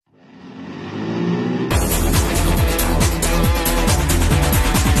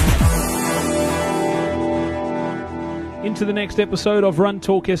Into the next episode of Run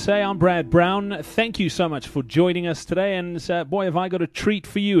Talk SA. I'm Brad Brown. Thank you so much for joining us today. And boy, have I got a treat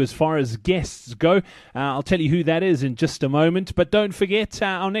for you as far as guests go. I'll tell you who that is in just a moment. But don't forget,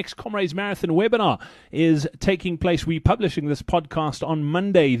 our next Comrades Marathon webinar is taking place. We're publishing this podcast on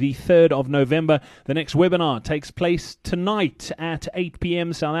Monday, the 3rd of November. The next webinar takes place tonight at 8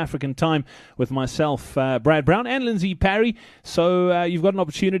 p.m. South African time with myself, Brad Brown, and Lindsay Parry. So you've got an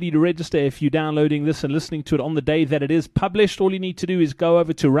opportunity to register if you're downloading this and listening to it on the day that it is published. All you need to do is go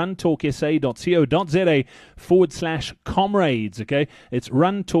over to runtalksa.co.za/comrades. Okay, it's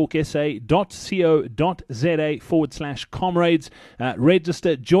runtalksa.co.za/comrades.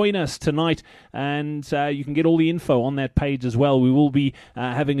 Register, join us tonight, and you can get all the info on that page as well. We will be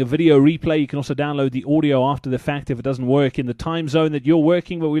having a video replay. You can also download the audio after the fact if it doesn't work in the time zone that you're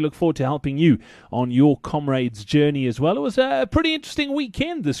working, but we look forward to helping you on your Comrades journey as well. It was a pretty interesting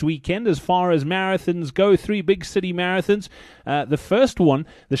weekend this weekend as far as marathons go. 3 big city marathons. The first one,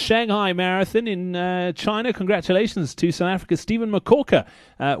 the Shanghai Marathon in China. Congratulations to South Africa's Stephen McCorker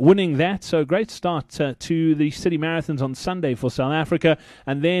winning that. So great start to the city marathons on Sunday for South Africa.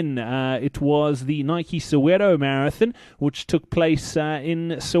 And then it was the Nike Soweto Marathon, which took place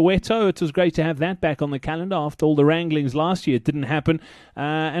in Soweto. It was great to have that back on the calendar after all the wranglings last year. It didn't happen.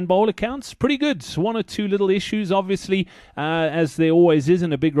 And by all accounts, pretty good. 1 or 2 little issues, obviously, as there always is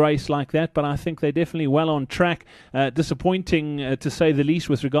in a big race like that. But I think they're definitely well on track. Disappointing, to say the least,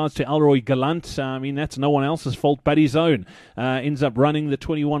 with regards to Elroy Gallant. I mean, that's no one else's fault but his own. Ends up running the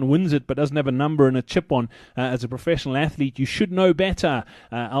 21, wins it, but doesn't have a number and a chip on. As a professional athlete, you should know better.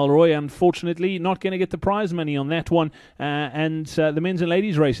 Elroy, unfortunately, not going to get the prize money on that one. And the men's and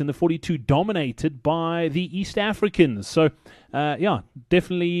ladies race in the 42 dominated by the East Africans. So,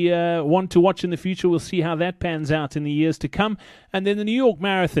 definitely one to watch in the future. We'll see how that pans out in the years to come. And then the New York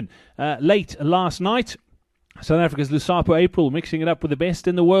Marathon, late last night. South Africa's Lusapo April mixing it up with the best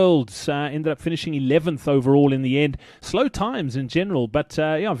in the world. Ended up finishing 11th overall in the end. Slow times in general, but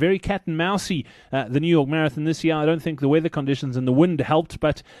very cat and mousey, the New York Marathon this year. I don't think the weather conditions and the wind helped,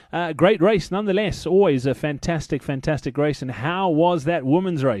 but great race nonetheless. Always a fantastic, fantastic race. And how was that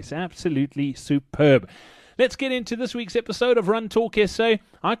women's race? Absolutely superb. Let's get into this week's episode of Run Talk SA.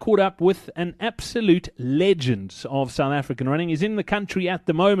 I caught up with an absolute legend of South African running. He's in the country at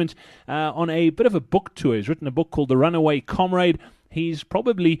the moment on a bit of a book tour. He's written a book called The Runaway Comrade. He's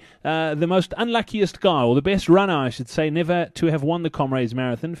probably the most unluckiest guy, or the best runner, I should say, never to have won the Comrades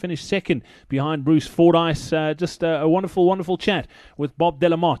Marathon. Finished second behind Bruce Fordyce. Just a wonderful, wonderful chat with Bob de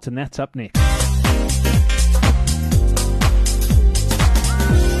la Motte, and that's up next.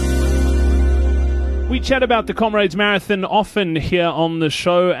 We chat about the Comrades Marathon often here on the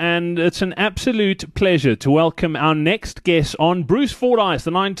show, and it's an absolute pleasure to welcome our next guest on. Bruce Fordyce,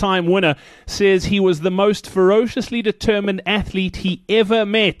 the 9-time winner, says he was the most ferociously determined athlete he ever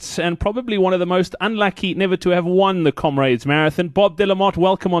met, and probably one of the most unlucky never to have won the Comrades Marathon. Bob de la Motte,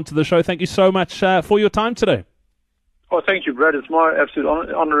 welcome onto the show. Thank you so much for your time today. Oh, thank you, Brad. It's my absolute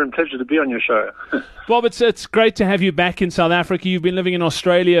honor and pleasure to be on your show. Bob, it's great to have you back in South Africa. You've been living in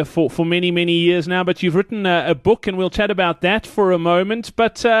Australia for many, many years now, but you've written a book, and we'll chat about that for a moment.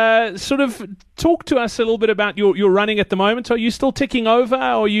 But sort of talk to us a little bit about your running at the moment. Are you still ticking over?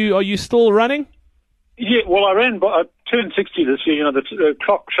 Are you still running? Yeah, well, I turned 60 this year. You know, the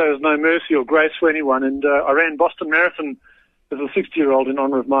clock shows no mercy or grace for anyone, and I ran Boston Marathon as a 60-year-old in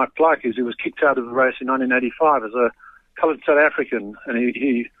honor of Mike Plikes, who was kicked out of the race in 1985 as a coloured South African, and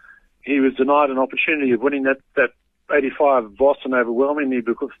he was denied an opportunity of winning that 85 Boston overwhelmingly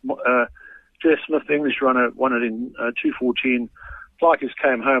because Jeff Smith, the English runner, won it in 2:14. Plikes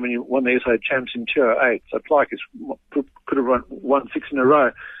came home and he won the SA Champs in 2:08. So Plikes could have won 6 in a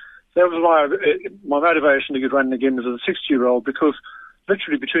row. So that was my motivation to get running again as a 60-year-old, because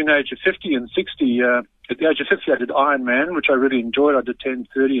literally between the age of 50 and 60, at the age of 50 I did Ironman, which I really enjoyed. I did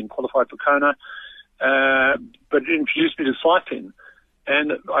 10:30 and qualified for Kona. But it introduced me to cycling,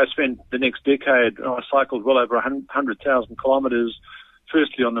 and I spent the next decade, I cycled well over 100,000 kilometres,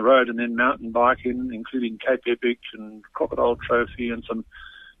 firstly on the road and then mountain biking, including Cape Epic and Crocodile Trophy and some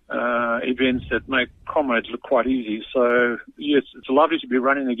events that make Comrades look quite easy. So, yes, it's lovely to be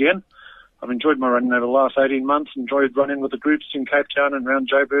running again. I've enjoyed my running over the last 18 months, enjoyed running with the groups in Cape Town and around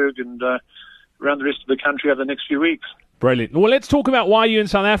Joburg and around the rest of the country over the next few weeks. Brilliant. Well, let's talk about why you're in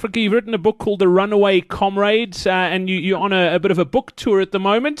South Africa. You've written a book called The Runaway Comrades, and you're on a bit of a book tour at the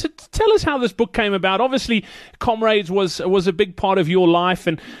moment. Tell us how this book came about. Obviously, Comrades was a big part of your life,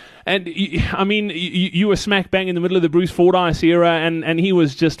 and And I mean, you were smack bang in the middle of the Bruce Fordyce era, and he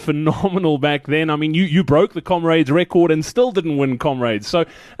was just phenomenal back then. I mean, you broke the Comrades record and still didn't win Comrades. So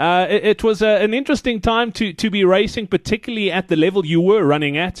it was an interesting time to be racing, particularly at the level you were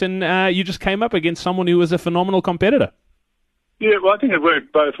running at, and you just came up against someone who was a phenomenal competitor. Yeah, well, I think it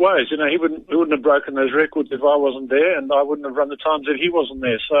worked both ways. You know, he wouldn't have broken those records if I wasn't there, and I wouldn't have run the times if he wasn't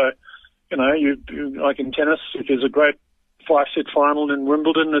there. So, you know, like in tennis, if there's a great 5-set final in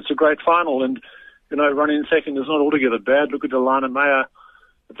Wimbledon, it's a great final, and you know, running second is not altogether bad. Look at Alana Mayer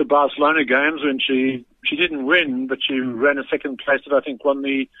at the Barcelona games when she didn't win, but she ran a second place that I think won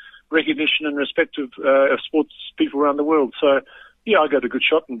the recognition and respect of sports people around the world. So, yeah, I got a good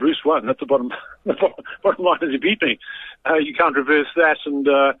shot, and Bruce won. That's the bottom line is he beat me. You can't reverse that, and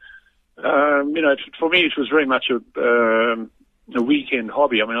you know, for me, it was very much a weekend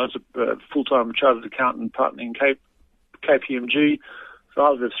hobby. I mean, I was a full-time chartered accountant partner in KPMG, so I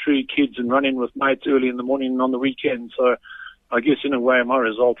was with 3 kids and running with mates early in the morning and on the weekend. So I guess in a way my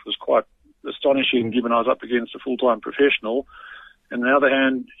result was quite astonishing given I was up against a full-time professional. And on the other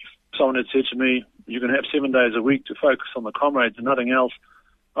hand, if someone had said to me, you're going to have 7 days a week to focus on the Comrades and nothing else,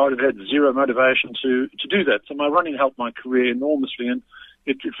 I would have had zero motivation to do that. So my running helped my career enormously, and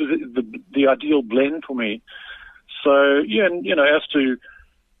it was the ideal blend for me. So, yeah, and, you know, as to,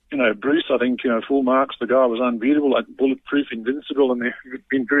 you know, Bruce, I think, you know, full marks, the guy was unbeatable, like bulletproof, invincible, and there have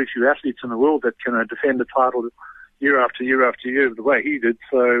been very few athletes in the world that can defend the title year after year after year the way he did.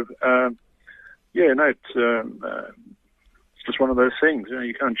 So, yeah, no, it's just one of those things. You know,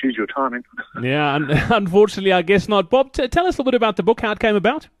 you can't choose your timing. Yeah, unfortunately, I guess not. Bob, tell us a little bit about the book, how it came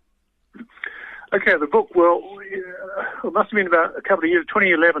about. Okay, the book, well, it must have been about a couple of years,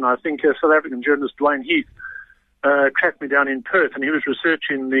 2011, I think, South African journalist Dwayne Heath tracked me down in Perth, and he was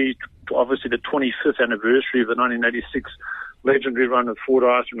researching obviously the 25th anniversary of the 1986 legendary run of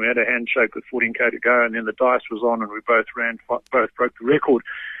Fordyce, and we had a handshake with 14k to go, and then the dice was on, and we both broke the record.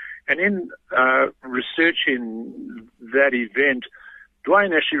 And in researching that event,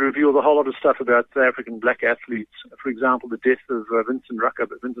 Dwayne actually revealed a whole lot of stuff about South African black athletes. For example, the death of Vincent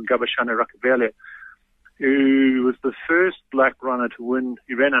Gabashane Rakabele, who was the first black runner to win.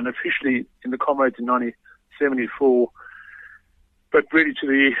 He ran unofficially in the Comrades in 1974, but really to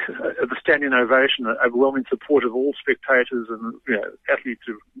the standing ovation, overwhelming support of all spectators and, you know, athletes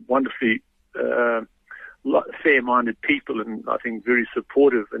are wonderfully fair-minded people, and I think very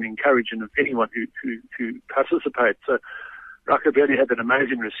supportive and encouraging of anyone who participates. So Rakabele had an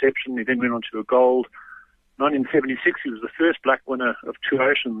amazing reception. He then went on to a gold. 1976, he was the first black winner of 2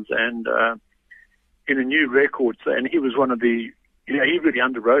 Oceans, and in a new record. So, and he was one of the, you know, he really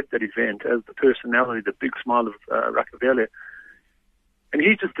underwrote that event as the personality, the big smile of Rakabele. And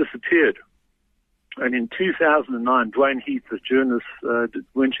he just disappeared. And in 2009, Dwayne Heath, the journalist,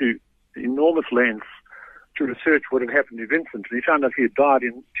 went to enormous lengths to research what had happened to Vincent, and he found out he had died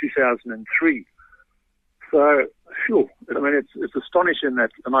in 2003. So, sure, I mean, it's astonishing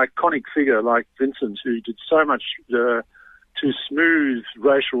that an iconic figure like Vincent, who did so much to smooth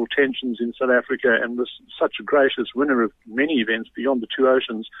racial tensions in South Africa and was such a gracious winner of many events beyond the 2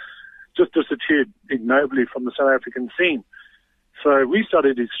 Oceans, just disappeared ignobly from the South African scene. So we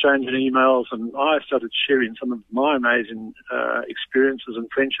started exchanging emails, and I started sharing some of my amazing experiences and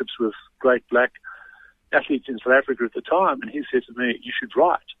friendships with great black athletes in South Africa at the time. And he said to me, "You should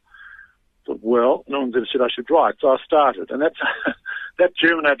write." I thought, well, no one's ever said I should write, so I started. And that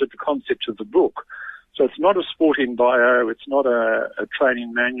germinated the concept of the book. So it's not a sporting bio, it's not a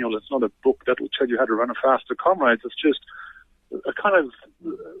training manual, it's not a book that will tell you how to run a faster Comrades. It's just a kind of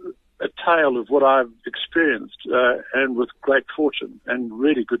a tale of what I've experienced, and with great fortune, and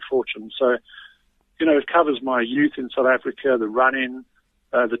really good fortune. So, you know, it covers my youth in South Africa, the run-in,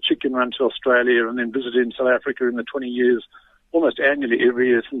 the chicken run to Australia, and then visiting South Africa in the 20 years, almost annually every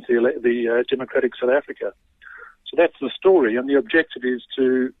year since the democratic South Africa. So that's the story, and the objective is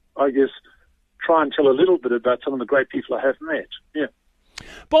to, I guess, try and tell a little bit about some of the great people I have met. Yeah.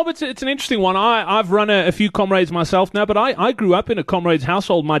 Bob, it's an interesting one. I've run a few Comrades myself now, but I grew up in a Comrades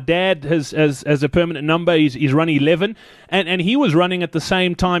household. My dad has a permanent number. He's run 11, and he was running at the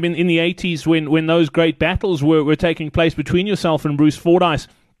same time in the 80s when those great battles were taking place between yourself and Bruce Fordyce.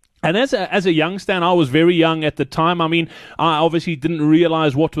 And as a youngster, and I was very young at the time, I mean, I obviously didn't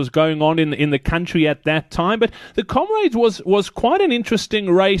realize what was going on in the country at that time, but the Comrades was quite an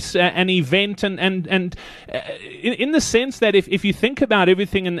interesting race, an event, and in the sense that if you think about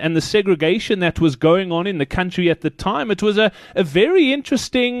everything and the segregation that was going on in the country at the time, it was a very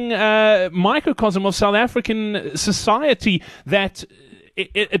interesting microcosm of South African society that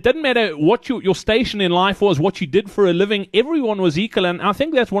it didn't matter what your station in life was, what you did for a living. Everyone was equal, and I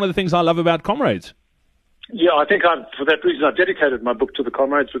think that's one of the things I love about Comrades. Yeah, I think for that reason I dedicated my book to the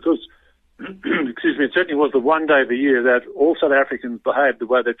Comrades, because, excuse me, it certainly was the one day of the year that all South Africans behaved the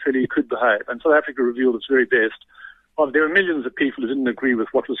way they truly could behave. And South Africa revealed its very best. There were millions of people who didn't agree with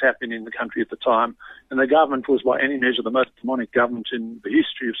what was happening in the country at the time, and the government was by any measure the most demonic government in the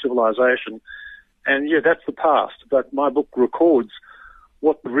history of civilization. And yeah, that's the past. But my book records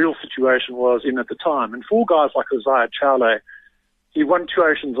what the real situation was in at the time. And for guys like Isaiah Chowle, he won 2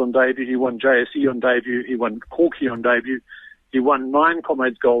 Oceans on debut, he won JSE on debut, he won Corky on debut, he won 9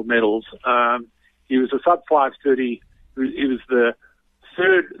 Comrades gold medals. He was a sub 530. He was the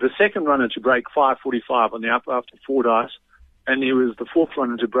second runner to break 5:45 on the up after 4 dice, and he was the 4th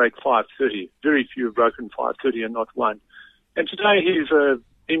runner to break 5:30. Very few have broken 5:30 and not one. And today he's a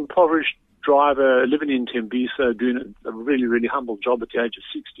impoverished driver living in Tembisa, doing a really, really humble job at the age of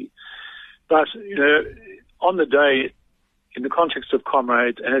 60. But, you know, on the day, in the context of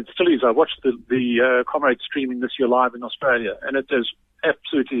Comrades, and it still is, I watched the Comrades streaming this year live in Australia, and it is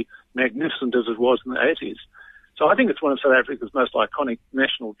absolutely magnificent as it was in the 80s. So I think it's one of South Africa's most iconic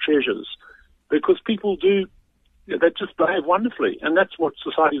national treasures, because people they just behave wonderfully, and that's what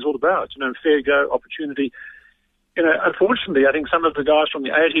society is all about, you know, fair go, opportunity. You know, unfortunately, I think some of the guys from the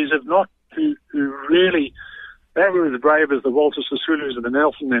 80s have not, who really, they were as brave as the Walter Sisulus and the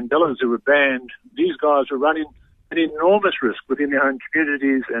Nelson Mandelas who were banned. These guys were running an enormous risk within their own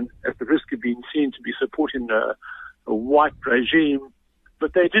communities, and at the risk of being seen to be supporting a white regime,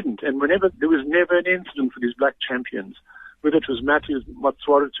 but they didn't. And there was never an incident for these black champions, whether it was Matthews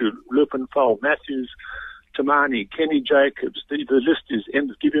Matswaratu, Lupin Fowl, Matthews Tamani, Kenny Jacobs, the list is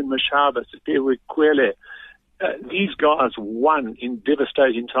endless, Gideon Mashaba, Sipewe Kwele. These guys won in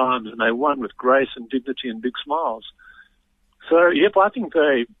devastating times, and they won with grace and dignity and big smiles. So, yep, I think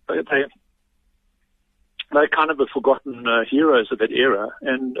they're kind of the forgotten heroes of that era,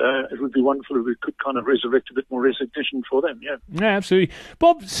 and it would be wonderful if we could kind of resurrect a bit more recognition for them, yeah. Yeah, absolutely.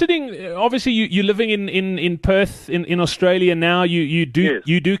 Bob, obviously you're living in Perth, in Australia now. You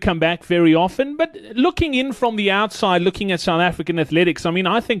do come back very often, but looking in from the outside, looking at South African athletics, I mean,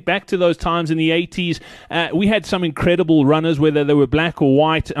 I think back to those times in the 80s, we had some incredible runners, whether they were black or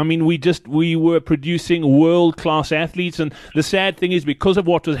white. I mean, we were producing world-class athletes, and the sad thing is, because of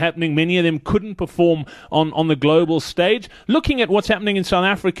what was happening, many of them couldn't perform on the global stage. Looking at what's happening in South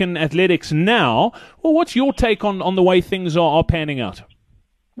African athletics now, well, what's your take on the way things are panning out?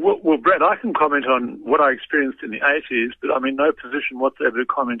 Well, Brad, I can comment on what I experienced in the 80s, but I'm in no position whatsoever to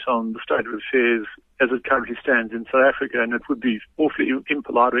comment on the state of affairs as it currently stands in South Africa, and it would be awfully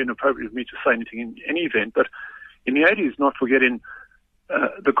impolite or inappropriate of me to say anything in any event. But in the 80s, not forgetting,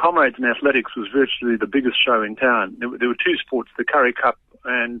 the Comrades in athletics was virtually the biggest show in town. There were 2 sports, the Currie Cup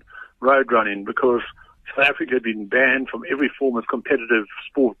and road running, because South Africa had been banned from every form of competitive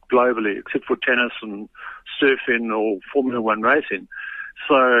sport globally, except for tennis and surfing or Formula One racing.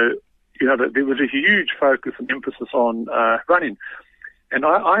 So, you know, there was a huge focus and emphasis on running. And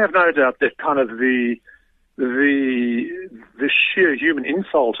I have no doubt that kind of the sheer human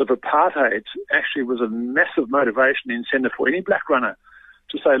insult of apartheid actually was a massive motivation and incentive for any black runner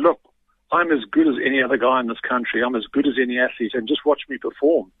to say, look, I'm as good as any other guy in this country. I'm as good as any athlete, and just watch me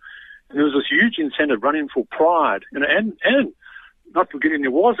perform. And there was this huge incentive running for pride, you know, and not forgetting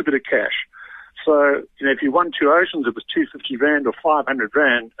there was a bit of cash. So, you know, if you won 2 Oceans, it was 250 Rand or 500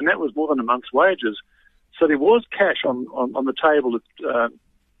 Rand, and that was more than a month's wages. So there was cash on the table at,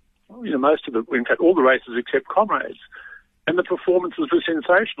 you know, in fact, all the races except Comrades. And the performances were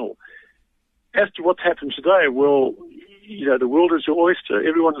sensational. As to what's happened today, well, you know, the world is your oyster.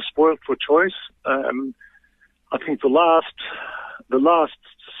 Everyone is spoiled for choice. I think the last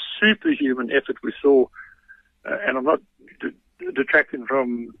superhuman effort we saw, and I'm not detracting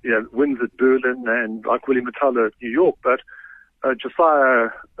from, you know, wins at Berlin and like Willie Matala at New York, but Josiah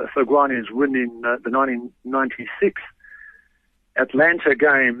Sagwani's win in the 1996 Atlanta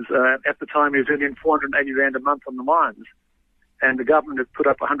Games, at the time he was earning 480 Rand a month on the mines, and the government had put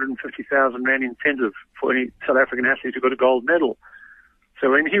up 150,000 Rand incentive for any South African athlete who got a gold medal. So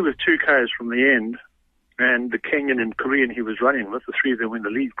when he was 2 Ks from the end, and the Kenyan and Korean he was running with, the 3 of them were in the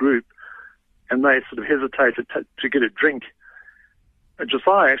lead group, and they sort of hesitated to get a drink,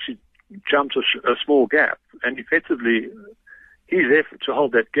 Josiah actually jumped a small gap, and effectively his effort to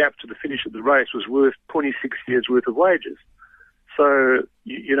hold that gap to the finish of the race was worth 26 years' worth of wages. So,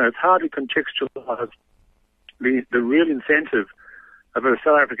 you know, it's hard to contextualize the real incentive of a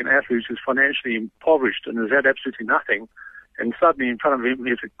South African athlete who's financially impoverished and has had absolutely nothing, and suddenly in front of him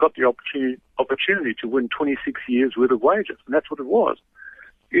he's got the opportunity to win 26 years' worth of wages, and that's what it was.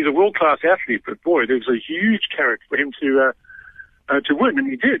 he's a world-class athlete, but boy, there was a huge carrot for him to win, and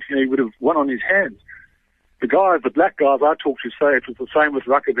he did. He would have won on his hands. The black guys I talked to say it was the same with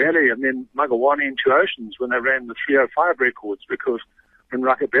Rakabele and then Magawani and Two Oceans when they ran the 3:05 records, because when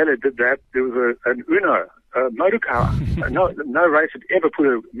Rakabele did that, there was an Uno, a motor car. no race had ever put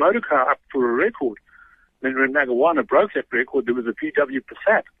a motor car up for a record. And when Magawani broke that record, there was a VW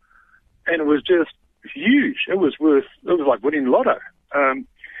Passat. And it was just huge. It was like winning lotto.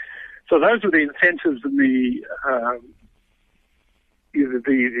 So those were the incentives and the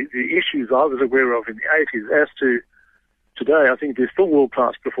issues I was aware of in the 80s. As to today, I think there's still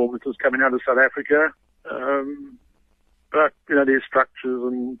world-class performances coming out of South Africa. But, there's structures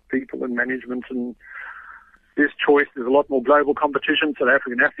and people and management and there's choice. There's a lot more global competition. South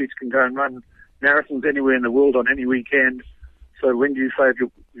African athletes can go and run marathons anywhere in the world on any weekend. So when do you save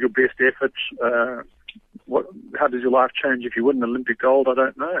your best efforts? How does your life change if you win an Olympic gold? I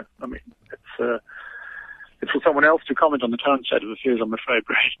don't know. I mean, it's for someone else to comment on the current state of affairs, I'm afraid,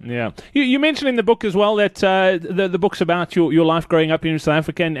 Brad. Yeah. You mentioned in the book as well that the book's about your life growing up here in South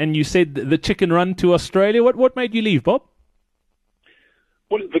Africa, and you said the chicken run to Australia. What made you leave, Bob?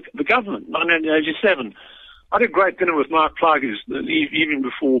 Well, the government, 1987. I had a great dinner with Mark Plagues the evening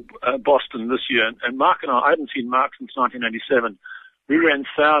before Boston this year, and Mark and I hadn't seen Mark since 1987. We ran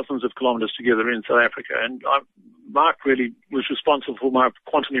thousands of kilometres together in South Africa, and Mark really was responsible for my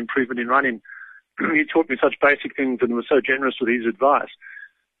quantum improvement in running. He taught me such basic things and was so generous with his advice.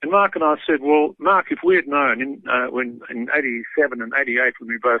 And Mark and I said, well, Mark, if we had known in 87 and 88 when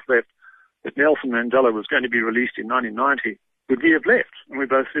we both left that Nelson Mandela was going to be released in 1990, would we have left? And we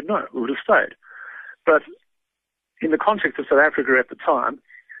both said no, we would have stayed. But in the context of South Africa at the time,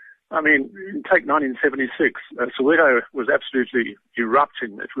 I mean, take 1976, Soweto was absolutely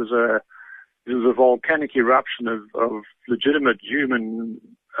erupting. It was a volcanic eruption of legitimate human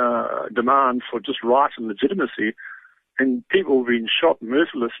demand for just right and legitimacy, and people were being shot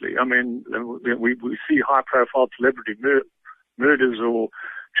mercilessly. I mean, we see high-profile celebrity murders or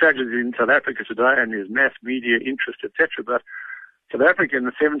tragedies in South Africa today, and there's mass media interest, etc. But South Africa in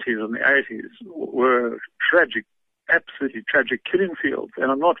the 70s and the 80s were tragic, absolutely tragic killing fields. And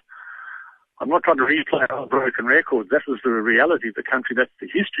I'm not trying to replay our broken records. That was the reality of the country. That's the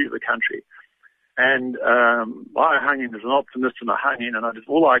history of the country. And I hung in as an optimist, and I hung in, and I did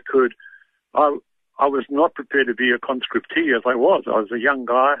all I could. I was not prepared to be a conscriptee as I was. I was a young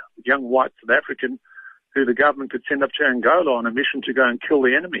guy, young white South African, who the government could send up to Angola on a mission to go and kill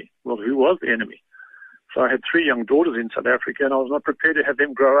the enemy. Well, who was the enemy? So I had 3 young daughters in South Africa, and I was not prepared to have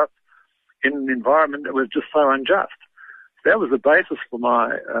them grow up in an environment that was just so unjust. That was the basis for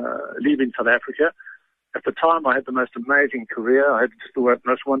my leaving South Africa. At the time, I had the most amazing career. I had just the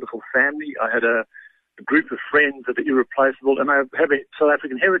most wonderful family. I had a group of friends that are irreplaceable, and I have a South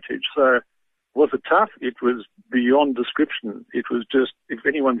African heritage. So was it tough? It was beyond description. It was just, if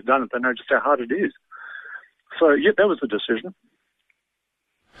anyone's done it, they know just how hard it is. So, yeah, that was the decision.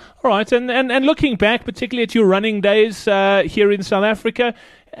 All right, and looking back, particularly at your running days here in South Africa,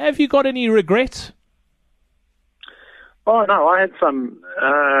 have you got any regrets? Oh no, I had some.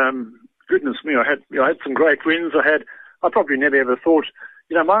 Goodness me, I had some great wins. I probably never ever thought.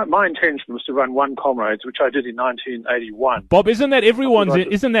 My intention was to run one Comrades, which I did in 1981. Bob, isn't that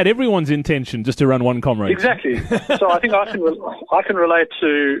everyone's intention, just to run one Comrades? Exactly. So I think I can relate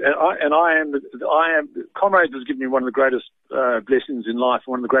to, and I am. Comrades has given me one of the greatest blessings in life,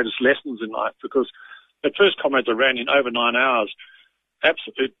 one of the greatest lessons in life, because at first Comrades I ran in over 9 hours.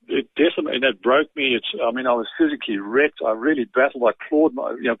 Absolutely, it decimated. That broke me. I was physically wrecked. I really battled. I crawled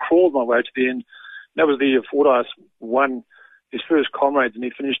my way to the end. That was the year Fordyce won his first Comrades, and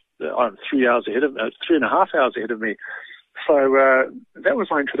he finished 3 hours ahead of 3.5 hours ahead of me. So that was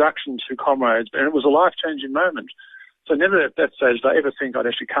my introduction to Comrades, and it was a life-changing moment. So never at that stage did I ever think I'd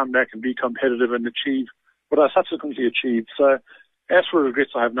actually come back and be competitive and achieve what I subsequently achieved. So as for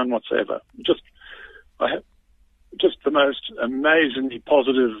regrets, I have none whatsoever. Just the most amazingly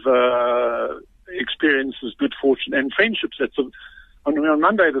positive experiences, good fortune, and friendships. On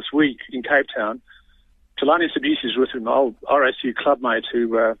Monday this week in Cape Town, Talani Sidisi is with him, my old RAC clubmate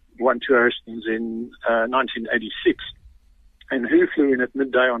who won 2 Oceans in 1986, and who flew in at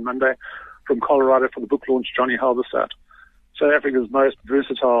midday on Monday from Colorado for the book launch, Johnny Halberstadt, South Africa's most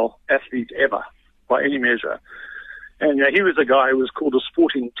versatile athlete ever, by any measure. And he was a guy who was called a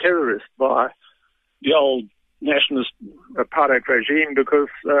sporting terrorist by the old nationalist apartheid regime because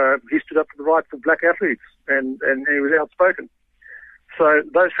he stood up for the rights of black athletes, and he was outspoken. So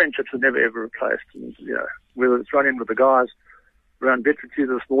those friendships are never ever replaced. And, whether it's running with the guys around Bedfordshire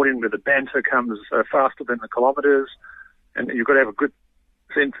this morning, where the banter comes faster than the kilometres, and you've got to have a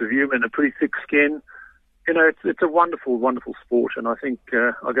sense of humour and a pretty thick skin. You know, it's a wonderful, wonderful sport, and I think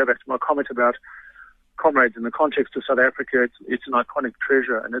I'll go back to my comment about Comrades in the context of South Africa. It's an iconic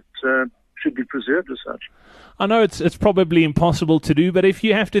treasure, and it should be preserved as such. I know it's probably impossible to do, but if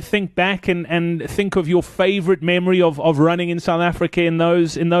you have to think back and think of your favourite memory of running in South Africa in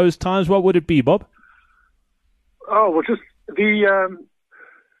those times, what would it be, Bob? Oh, well, just the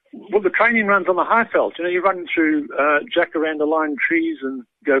training runs on the Highveld. You know, you run through jacaranda line trees and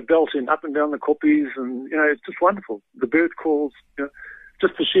go belting up and down the koppies, and you know, it's just wonderful. The bird calls, you know,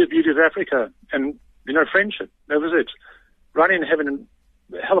 just the sheer beauty of Africa, and you know, friendship. That was it. Running, having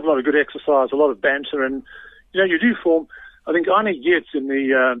a hell of a lot of good exercise, a lot of banter, and you know, you do form. I think Arne Yates in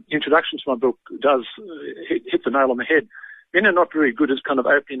the introduction to my book does hit the nail on the head. Men are not very good at kind of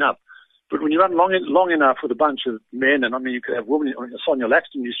opening up. But when you run long enough with a bunch of men, and I mean, you could have women. Sonia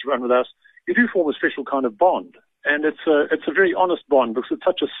Laxton used to run with us. You do form a special kind of bond, and it's a very honest bond because it's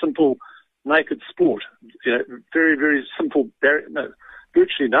such a simple, naked sport. You know, very, very simple,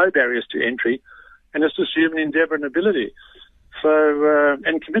 virtually no barriers to entry, and it's just human endeavour and ability. So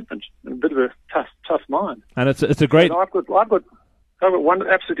and commitment, and a bit of a tough mind. And it's a great. And I've got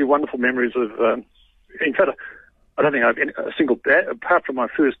absolutely wonderful memories of. In fact, I don't think I've a single day, apart from my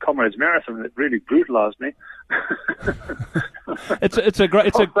first Comrades marathon, that really brutalised me. it's a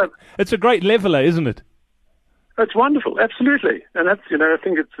great leveler, isn't it? It's wonderful, absolutely, and that's I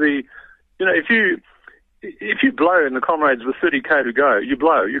think it's the if you blow in the Comrades with 30k to go, you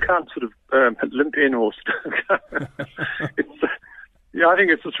blow. You can't sort of limp in or. I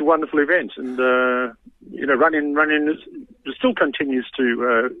think it's such a wonderful event, and running still continues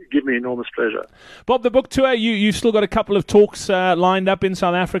to give me enormous pleasure. Bob, the book tour, you've still got a couple of talks lined up in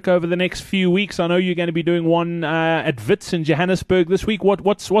South Africa over the next few weeks. I know you're going to be doing one at Wits in Johannesburg this week.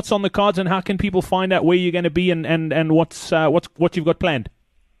 What's on the cards, and how can people find out where you're going to be and what you've got planned?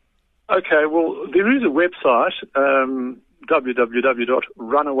 Okay, well, there is a website,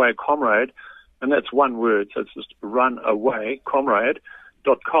 www.runawaycomrade, and that's one word, so it's just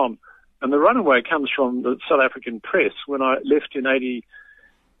runawaycomrade.com. And the runaway comes from the South African press. When I left in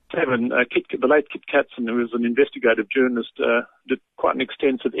 87, the late Kit Katzen, who was an investigative journalist, did quite an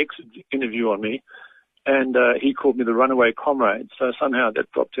extensive exit interview on me, and he called me the Runaway Comrade. So somehow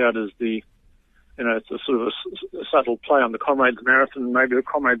that dropped out as the, it's a sort of a subtle play on the Comrades Marathon, maybe the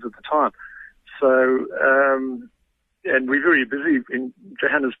Comrades at the time. So, and we're very busy in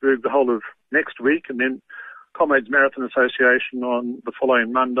Johannesburg the whole of next week, and then Comrades Marathon Association on the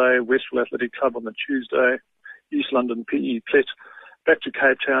following Monday, Westville Athletic Club on the Tuesday, East London PE Plet, back to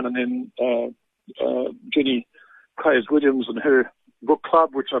Cape Town, and then Jenny Crayers-Williams and her book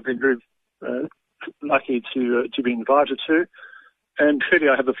club, which I've been very lucky to be invited to. And clearly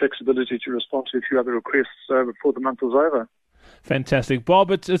I have the flexibility to respond to a few other requests before the month is over. Fantastic.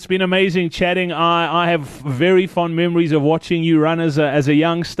 Bob, it's been amazing chatting. I have very fond memories of watching you run as a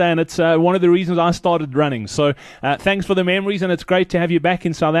youngster, and it's one of the reasons I started running. So thanks for the memories, and it's great to have you back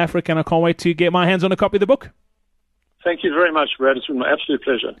in South Africa, and I can't wait to get my hands on a copy of the book. Thank you very much, Brad. It's been my absolute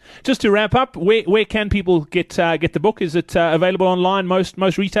pleasure. Just to wrap up, where can people get the book? Is it available online, most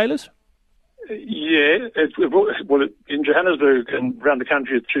retailers? Yeah, in Johannesburg and around the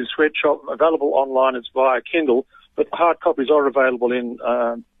country it's through Sweatshop. Available online, it's via Kindle. But hard copies are available in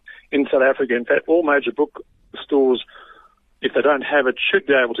South Africa. In fact, all major book stores, if they don't have it, should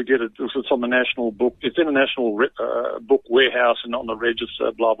be able to get it because it's on the national book. It's in the national book warehouse and on the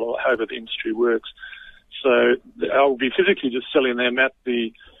register, blah, blah, however the industry works. So I'll be physically just selling them at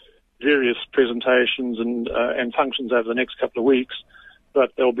the various presentations and functions over the next couple of weeks,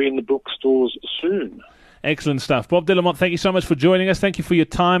 but they'll be in the bookstores soon. Excellent stuff. Bob de la Motte, thank you so much for joining us. Thank you for your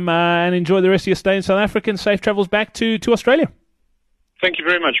time and enjoy the rest of your stay in South Africa and safe travels back to Australia. Thank you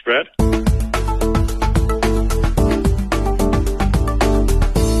very much, Brad.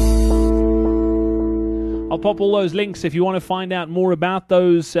 I'll pop all those links if you want to find out more about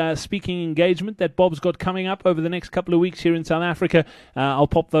those speaking engagement that Bob's got coming up over the next couple of weeks here in South Africa. I'll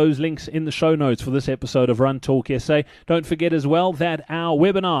pop those links in the show notes for this episode of Run Talk SA. Don't forget as well that our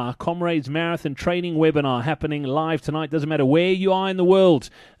webinar, Comrades Marathon Training Webinar, happening live tonight. Doesn't matter where you are in the world.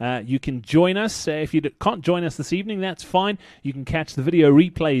 You can join us. If you can't join us this evening, that's fine. You can catch the video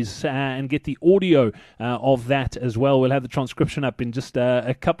replays and get the audio of that as well. We'll have the transcription up in just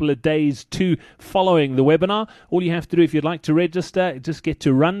a couple of days too following the webinar. webinar. All you have to do if you'd like to register, just get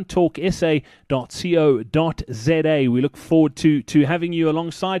to runtalksa.co.za. We look forward to having you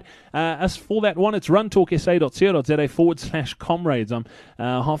alongside us for that one. It's runtalksa.co.za/comrades. I'm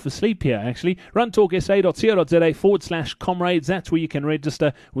half asleep here, actually. runtalksa.co.za/comrades. That's where you can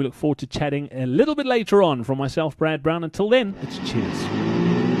register. We look forward to chatting a little bit later on. From myself, Brad Brown. Until then, it's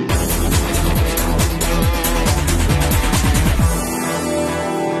cheers.